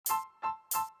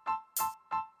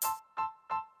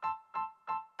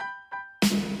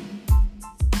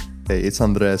Hey, it's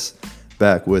Andres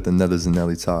back with another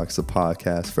Zanelli Talks, a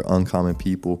podcast for uncommon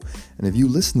people. And if you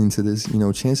listening to this,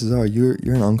 chances are you're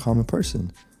an uncommon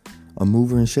person, a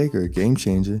mover and shaker, a game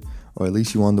changer, or at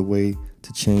least you're on the way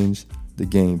to change the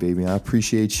game, baby. I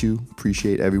appreciate you,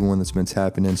 appreciate everyone that's been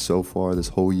tapping in so far this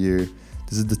whole year.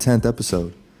 This is the 10th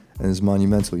episode, and it's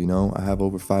monumental, I have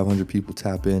over 500 people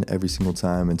tap in every single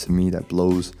time, and to me, that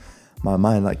blows my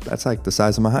mind. That's like the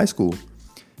size of my high school,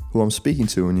 who I'm speaking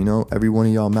to, and every one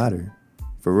of y'all matter,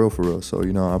 for real. So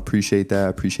I appreciate that. I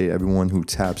appreciate everyone who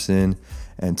taps in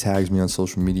and tags me on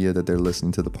social media that they're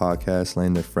listening to the podcast,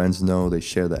 letting their friends know, they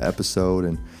share the episode,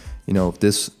 and if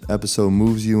this episode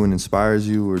moves you and inspires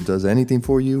you or does anything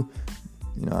for you,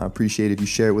 I appreciate if you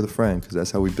share it with a friend, because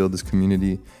that's how we build this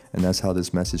community, and that's how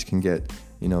this message can get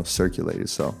circulated.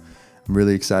 So I'm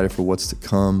really excited for what's to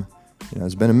come.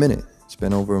 It's been a minute. It's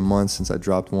been over a month since I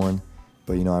dropped one.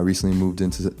 But, I recently moved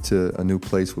into a new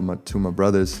place with two of my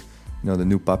brothers, the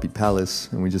new Papi Palace,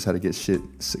 and we just had to get shit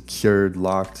secured,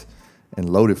 locked, and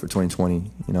loaded for 2020,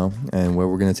 and where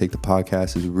we're going to take the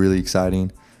podcast is really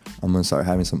exciting. I'm going to start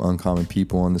having some uncommon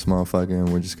people on this motherfucker,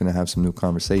 and we're just going to have some new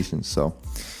conversations. So,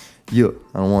 I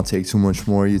don't want to take too much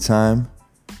more of your time.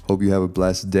 Hope you have a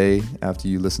blessed day after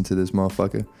you listen to this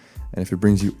motherfucker. And if it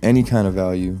brings you any kind of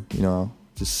value,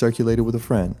 just circulate it with a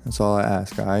friend. That's all I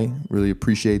ask. I really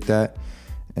appreciate that.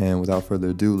 And without further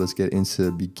ado, let's get into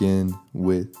begin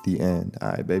with the end.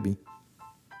 All right, baby.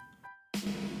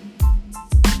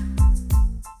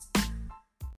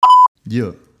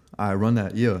 All right, run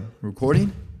that.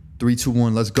 Recording? 3, 2,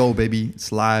 1, let's go, baby.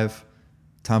 It's live.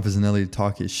 Time for Zanelli to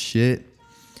talk his shit.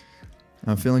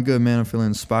 I'm feeling good, man. I'm feeling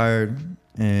inspired.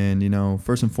 And,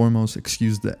 first and foremost,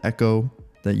 excuse the echo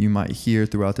that you might hear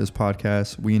throughout this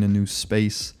podcast. We in a new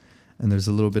space, and there's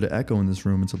a little bit of echo in this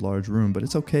room. It's a large room, but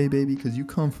it's okay, baby, because you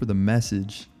come for the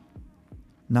message,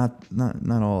 not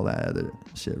all that other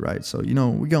shit, right? So,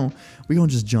 we gonna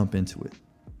just jump into it.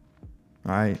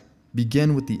 All right,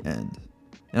 begin with the end.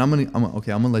 And I'm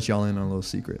gonna let y'all in on a little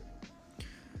secret.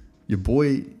 Your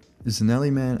boy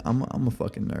Zanelli, man, I'm a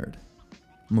fucking nerd.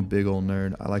 I'm a big old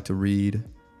nerd. I like to read.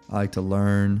 I like to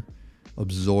learn,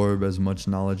 absorb as much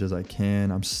knowledge as I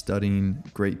can. I'm studying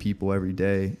great people every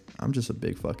day. I'm just a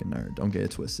big fucking nerd. Don't get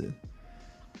it twisted.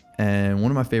 And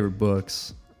one of my favorite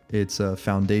books, it's a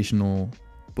foundational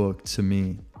book to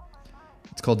me.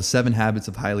 It's called The 7 Habits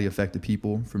of Highly Effective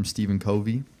People from Stephen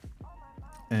Covey.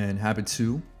 And habit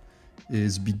 2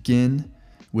 is begin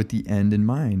with the end in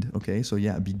mind. Okay, so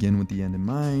begin with the end in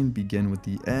mind, begin with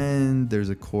the end. There's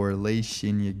a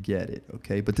correlation, you get it.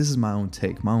 Okay, but this is my own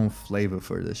take, my own flavor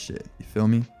for this shit. You feel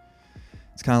me?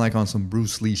 It's kind of like on some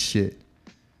Bruce Lee shit.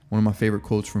 One of my favorite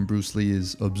quotes from Bruce Lee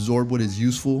is, absorb what is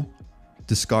useful,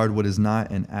 discard what is not,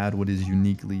 and add what is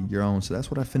uniquely your own. So that's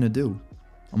what I finna do.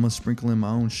 I'm gonna sprinkle in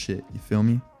my own shit. You feel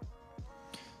me?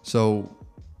 So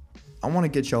I want to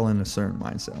get y'all in a certain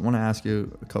mindset. I want to ask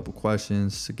you a couple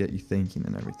questions to get you thinking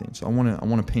and everything. So I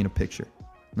want to paint a picture.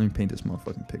 Let me paint this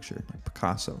motherfucking picture, like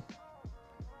Picasso.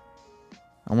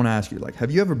 I want to ask you,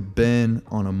 have you ever been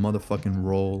on a motherfucking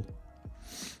roll?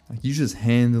 You just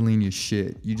handling your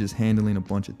shit. You just handling a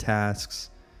bunch of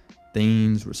tasks,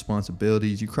 things,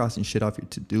 responsibilities. You crossing shit off your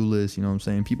to-do list. You know what I'm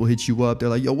saying? People hit you up. They're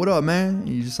like, yo, what up, man? And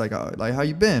you just like, how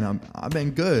you been? I've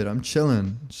been good. I'm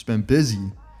chilling. Just been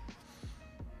busy.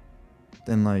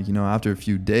 Then after a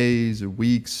few days or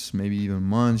weeks, maybe even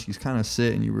months, you kind of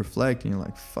sit and you reflect and you're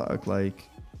like, fuck,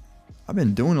 I've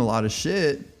been doing a lot of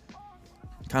shit,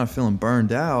 kind of feeling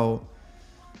burned out.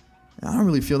 I don't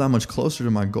really feel that much closer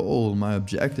to my goal, my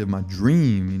objective, my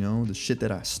dream, the shit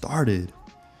that I started.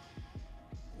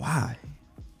 Why?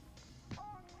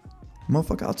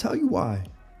 Motherfucker, I'll tell you why.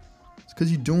 It's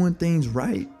because you're doing things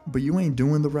right, but you ain't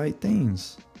doing the right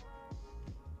things.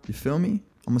 You feel me?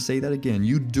 I'm going to say that again.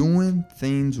 You doing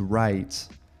things right,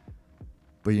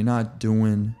 but you're not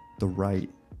doing the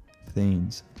right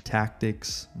things.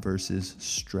 Tactics versus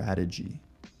strategy.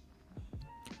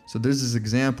 So there's this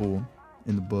example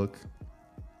in the book.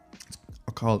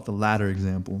 I'll call it the ladder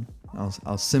example.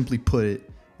 I'll simply put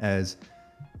it as,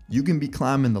 you can be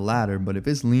climbing the ladder, but if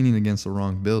it's leaning against the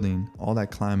wrong building, all that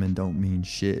climbing don't mean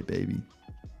shit, baby.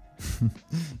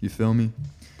 You feel me?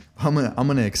 I'm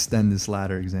gonna extend this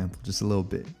ladder example just a little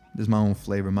bit. There's my own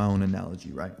flavor, my own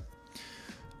analogy, right?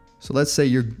 So let's say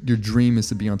your dream is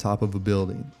to be on top of a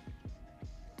building,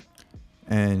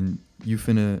 and you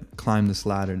finna climb this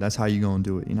ladder. That's how you gonna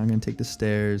do it. You're not gonna take the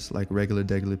stairs like regular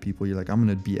people. You're like, I'm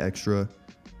gonna be extra.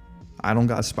 I don't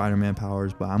got Spider-Man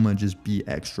powers, but I'm gonna just be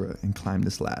extra and climb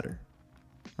this ladder,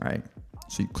 right?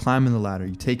 So you climbing the ladder,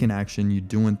 you taking action, you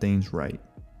doing things right.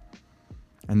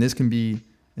 And this can be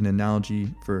an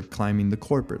analogy for climbing the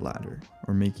corporate ladder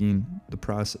or making the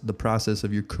process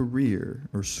of your career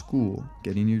or school,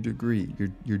 getting your degree.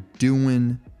 You're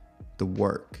doing the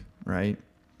work, right?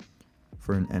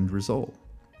 For an end result.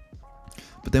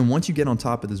 But then once you get on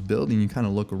top of this building, you kind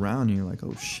of look around and you're like,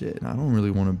 oh shit, I don't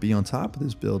really want to be on top of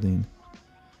this building.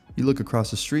 You look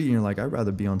across the street and you're like, I'd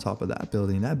rather be on top of that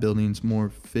building. That building's more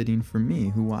fitting for me,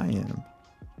 who I am.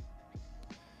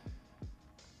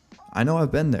 I know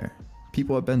I've been there.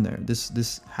 People have been there.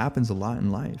 This happens a lot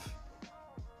in life.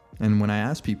 And when I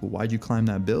ask people, why'd you climb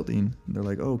that building? They're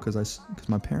like, oh, because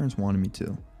my parents wanted me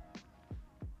to.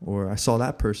 Or I saw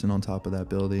that person on top of that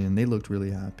building and they looked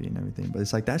really happy and everything. But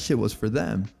it's like that shit was for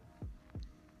them.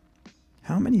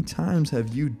 How many times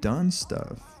have you done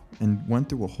stuff and went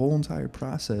through a whole entire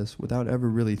process without ever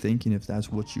really thinking if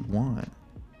that's what you want?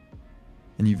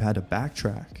 And you've had to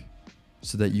backtrack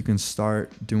so that you can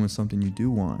start doing something you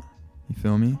do want. You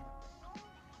feel me?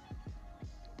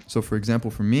 So for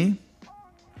example, for me,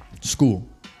 school.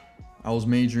 I was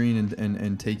majoring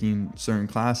and taking certain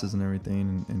classes and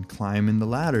everything and climbing the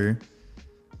ladder,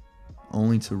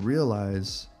 only to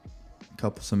realize a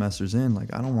couple semesters in,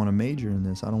 like, I don't want to major in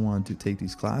this. I don't want to take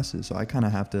these classes. So I kind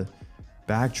of have to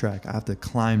backtrack. I have to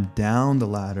climb down the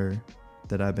ladder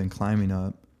that I've been climbing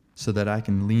up so that I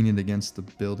can lean it against the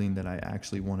building that I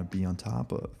actually want to be on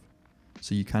top of.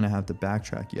 So you kind of have to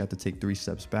backtrack. You have to take 3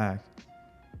 steps back,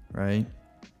 right?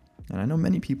 And I know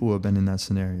many people who have been in that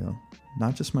scenario,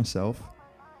 not just myself.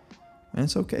 And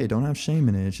it's okay. Don't have shame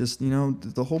in it. It's just,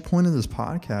 the whole point of this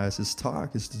podcast, this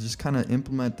talk, is to just kind of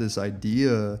implement this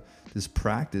idea, this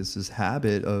practice, this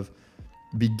habit of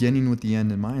beginning with the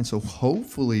end in mind. So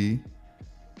hopefully,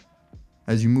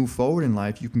 as you move forward in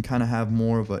life, you can kind of have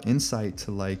more of an insight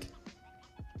to like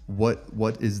what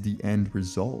is the end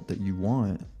result that you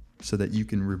want, so that you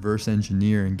can reverse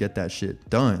engineer and get that shit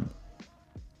done.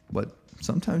 But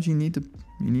sometimes you need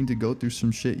to go through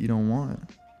some shit you don't want.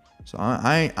 So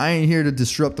I ain't here to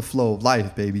disrupt the flow of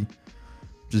life, baby.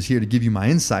 I'm just here to give you my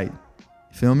insight.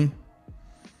 You feel me?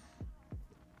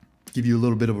 Give you a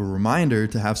little bit of a reminder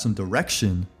to have some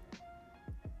direction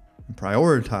and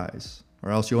prioritize,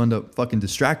 or else you'll end up fucking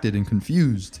distracted and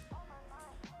confused.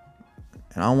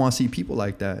 And I don't want to see people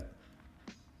like that.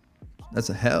 That's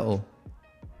a hell.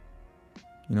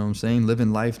 You know what I'm saying?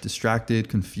 Living life distracted,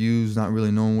 confused, not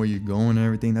really knowing where you're going and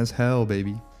everything. That's hell,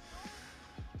 baby.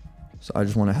 So I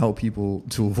just want to help people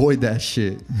to avoid that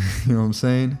shit. You know what I'm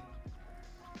saying?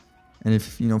 And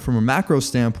if, from a macro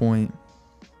standpoint,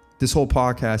 this whole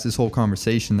podcast, this whole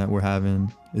conversation that we're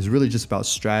having is really just about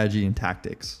strategy and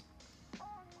tactics,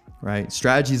 right?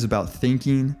 Strategy is about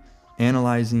thinking,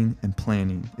 analyzing, and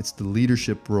planning. It's the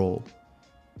leadership role,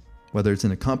 whether it's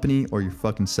in a company or your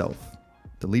fucking self.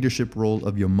 The leadership role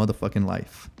of your motherfucking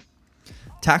life.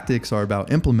 Tactics are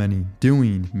about implementing,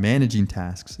 doing, managing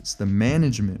tasks. It's the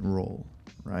management role,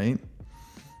 right?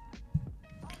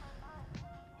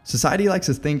 Society likes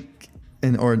to think,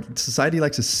 or society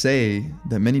likes to say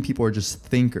that many people are just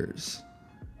thinkers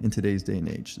in today's day and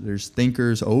age. There's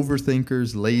thinkers,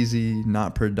 overthinkers, lazy,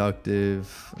 not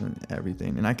productive, and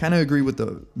everything. And I kind of agree with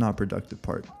the not productive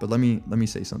part. But let me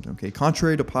say something, okay?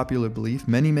 Contrary to popular belief,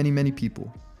 many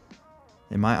people,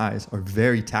 in my eyes, are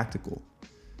very tactical.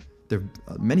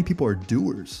 Many people are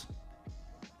doers,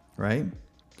 right?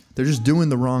 They're just doing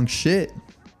the wrong shit.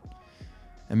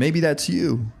 And maybe that's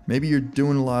you. Maybe you're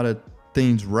doing a lot of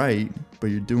things right, but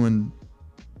you're doing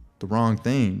the wrong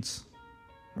things,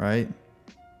 right?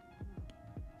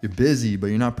 You're busy, but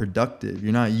you're not productive.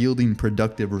 You're not yielding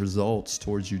productive results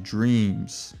towards your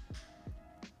dreams.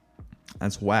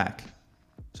 That's whack.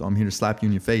 So I'm here to slap you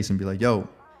in your face and be like, yo,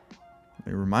 let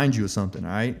me remind you of something,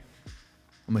 all right?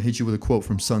 I'm going to hit you with a quote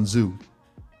from Sun Tzu.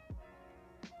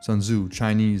 Sun Tzu,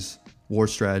 Chinese war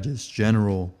strategist,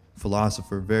 general,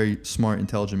 philosopher, very smart,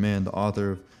 intelligent man, the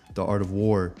author of The Art of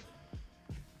War.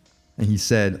 And he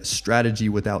said, strategy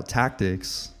without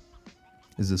tactics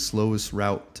is the slowest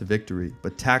route to victory.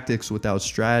 But tactics without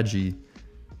strategy,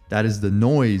 that is the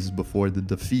noise before the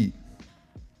defeat.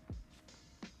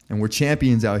 And we're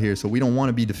champions out here, so we don't want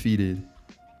to be defeated.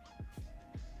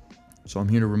 So I'm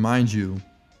here to remind you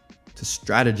to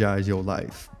strategize your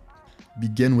life.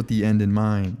 Begin with the end in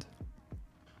mind,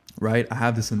 right? I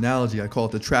have this analogy. I call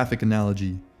it the traffic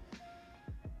analogy.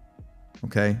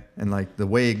 Okay? And like the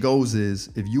way it goes is,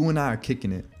 if you and I are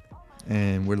kicking it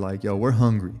and we're like, yo, we're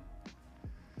hungry.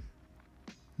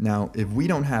 Now, if we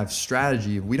don't have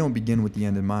strategy, if we don't begin with the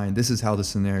end in mind, this is how the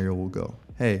scenario will go.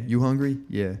 Hey, you hungry?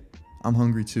 Yeah, I'm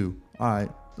hungry too. All right,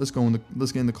 let's get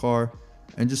in the car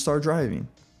and just start driving.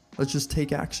 Let's just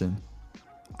take action.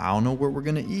 I don't know where we're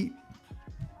going to eat,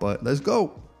 but let's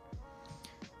go.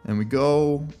 And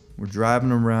we're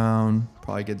driving around,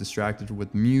 probably get distracted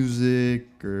with music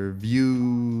or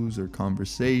views or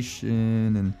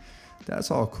conversation, and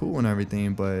that's all cool and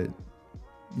everything, but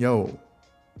yo,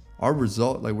 our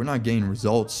result, like, we're not getting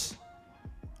results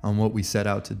on what we set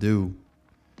out to do.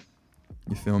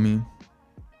 You feel me?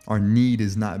 Our need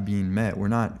is not being met. We're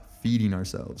not feeding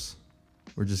ourselves.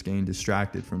 We're just getting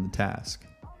distracted from the task.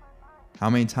 How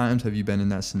many times have you been in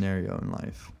that scenario in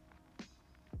life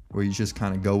where you just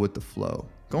kind of go with the flow?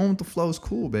 Going with the flow is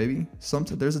cool, baby.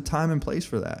 Sometimes there's a time and place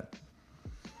for that.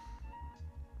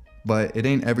 But it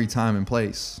ain't every time and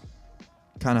place.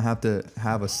 You kind of have to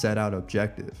have a set out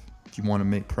objective. If you want to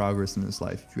make progress in this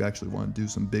life, if you actually want to do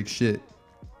some big shit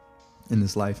in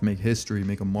this life, make history,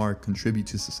 make a mark, contribute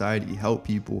to society, help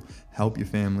people, help your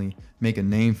family, make a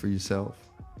name for yourself.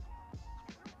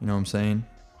 You know what I'm saying?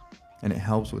 And it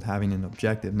helps with having an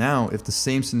objective. Now, if the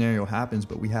same scenario happens,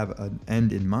 but we have an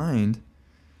end in mind,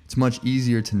 it's much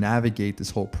easier to navigate this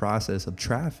whole process of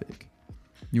traffic.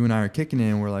 You and I are kicking in,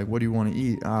 and we're like, what do you want to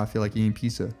eat? I feel like eating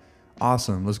pizza.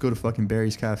 Awesome. Let's go to fucking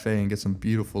Barry's Cafe and get some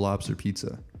beautiful lobster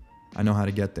pizza. I know how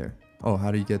to get there. Oh,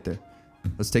 how do you get there?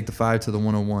 Let's take the 5 to the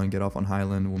 101, get off on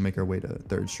Highland. We'll make our way to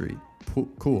 3rd Street.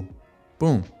 Cool.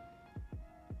 Boom.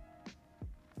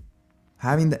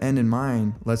 Having the end in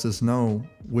mind lets us know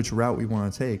which route we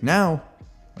want to take. Now,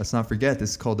 let's not forget,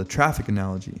 this is called the traffic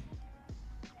analogy.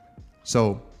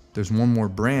 So there's one more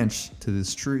branch to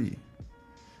this tree.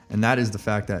 And that is the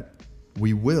fact that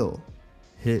we will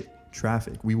hit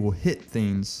traffic. We will hit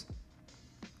things,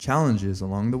 challenges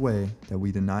along the way that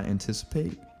we did not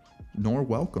anticipate nor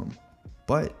welcome.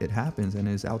 But it happens and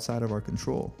is outside of our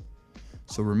control.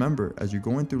 So remember, as you're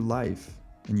going through life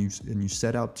and you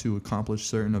set out to accomplish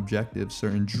certain objectives,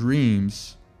 certain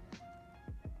dreams,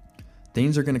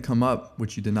 things are going to come up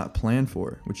which you did not plan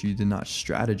for, which you did not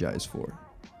strategize for.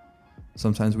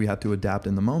 Sometimes we have to adapt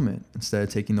in the moment. Instead of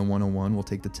taking the 101, we'll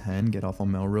take the 10, get off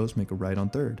on Melrose, make a right on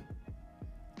 3rd.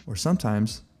 Or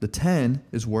sometimes the 10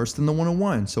 is worse than the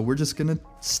 101, so we're just going to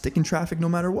stick in traffic no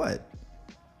matter what.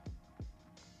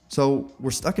 So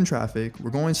we're stuck in traffic,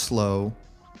 we're going slow,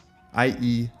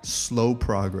 i.e. slow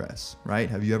progress, right?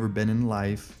 Have you ever been in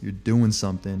life, you're doing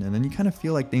something, and then you kind of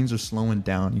feel like things are slowing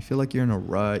down. You feel like you're in a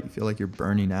rut, you feel like you're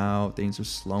burning out, things are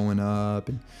slowing up,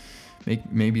 and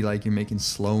maybe like you're making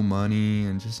slow money,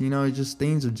 and just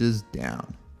things are just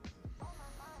down.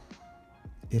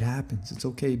 It happens, it's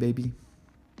okay, baby.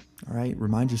 All right,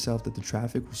 remind yourself that the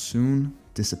traffic will soon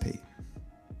dissipate.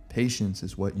 Patience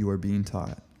is what you are being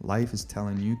taught. Life is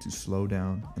telling you to slow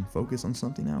down and focus on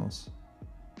something else.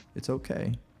 It's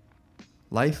okay.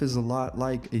 Life is a lot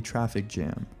like a traffic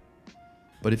jam.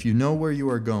 But if you know where you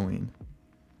are going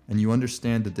and you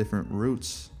understand the different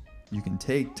routes you can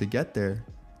take to get there,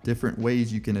 different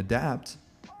ways you can adapt,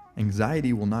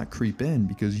 anxiety will not creep in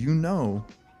because no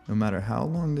matter how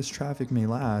long this traffic may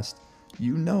last,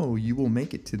 you will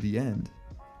make it to the end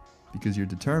because you're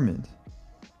determined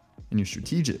and you're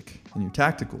strategic and you're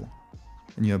tactical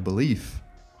and you have belief.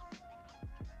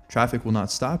 Traffic will not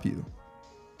stop you.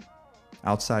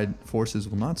 Outside forces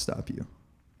will not stop you.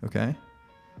 Okay?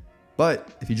 But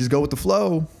if you just go with the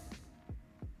flow,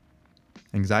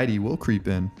 anxiety will creep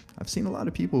in. I've seen a lot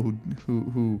of people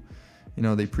who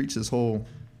they preach this whole,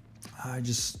 I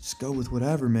just go with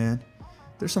whatever, man.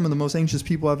 They're some of the most anxious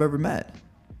people I've ever met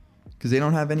because they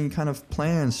don't have any kind of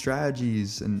plans,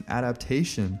 strategies, and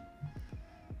adaptation.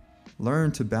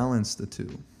 Learn to balance the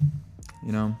two.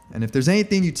 And if there's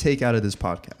anything you take out of this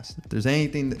podcast, if there's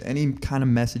any kind of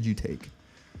message you take,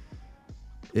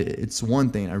 it's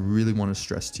one thing I really want to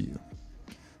stress to you.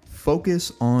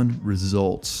 Focus on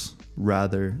results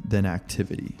rather than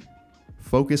activity.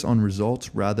 Focus on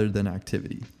results rather than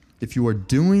activity. If you are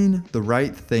doing the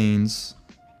right things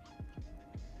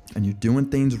and you're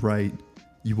doing things right,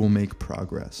 you will make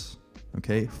progress.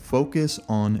 Okay? Focus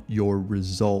on your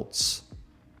results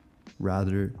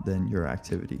rather than your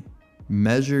activity.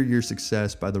 Measure your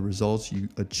success by the results you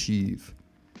achieve,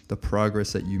 the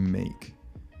progress that you make.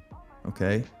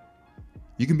 Okay?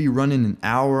 You can be running an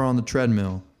hour on the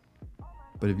treadmill,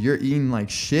 but if you're eating like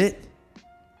shit,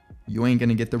 you ain't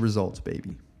gonna get the results,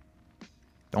 baby.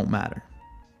 Don't matter.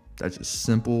 That's just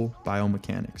simple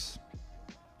biomechanics.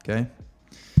 Okay?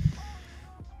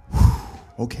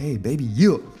 Okay, baby,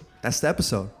 that's the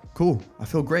episode. Cool. I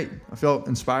feel great. I feel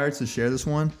inspired to share this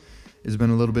one. It's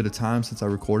been a little bit of time since I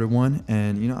recorded one,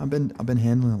 and I've been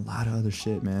handling a lot of other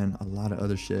shit, man. A lot of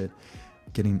other shit.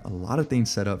 Getting a lot of things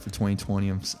set up for 2020.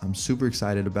 I'm super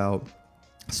excited about,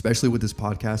 especially with this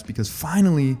podcast, because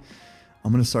finally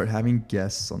I'm going to start having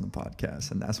guests on the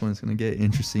podcast, and that's when it's going to get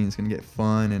interesting. It's going to get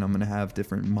fun, and I'm going to have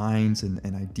different minds and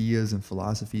ideas and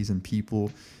philosophies and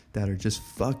people that are just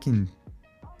fucking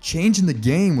changing the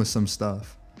game with some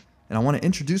stuff. And I want to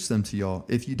introduce them to y'all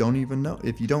if you don't even know,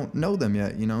 if you don't know them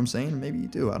yet, you know what I'm saying? Maybe you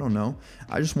do, I don't know.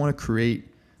 I just want to create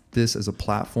this as a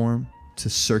platform to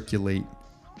circulate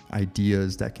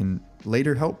ideas that can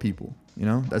later help people. You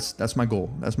know, that's my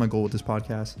goal. That's my goal with this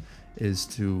podcast, is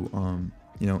to,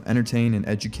 you know, entertain and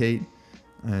educate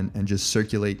and just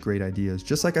circulate great ideas.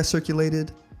 Just like I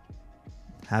circulated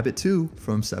Habit 2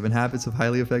 from 7 Habits of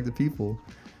Highly Effective People.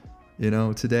 You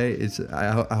know, today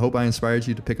I hope I inspired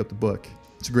you to pick up the book.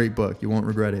 It's a great book. You won't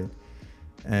regret it.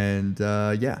 And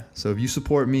yeah, so if you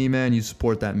support me, man, you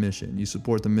support that mission. You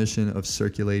support the mission of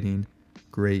circulating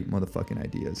great motherfucking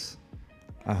ideas.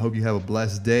 I hope you have a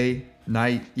blessed day,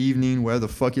 night, evening, wherever the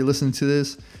fuck you're listening to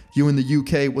this. You in the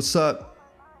UK, what's up?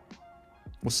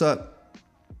 What's up?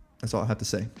 That's all I have to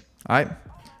say. All right.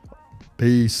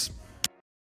 Peace.